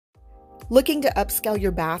Looking to upscale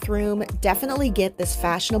your bathroom? Definitely get this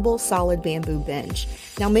fashionable solid bamboo bench.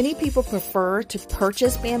 Now, many people prefer to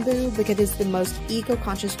purchase bamboo because it's the most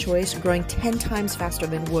eco-conscious choice, growing 10 times faster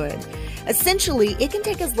than wood. Essentially, it can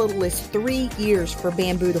take as little as 3 years for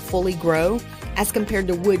bamboo to fully grow, as compared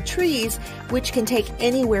to wood trees, which can take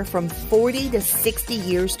anywhere from 40 to 60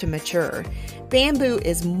 years to mature. Bamboo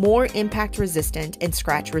is more impact resistant and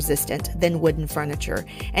scratch resistant than wooden furniture,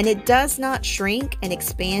 and it does not shrink and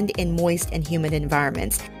expand in moist and humid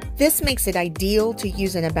environments. This makes it ideal to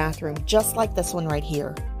use in a bathroom just like this one right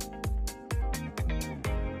here.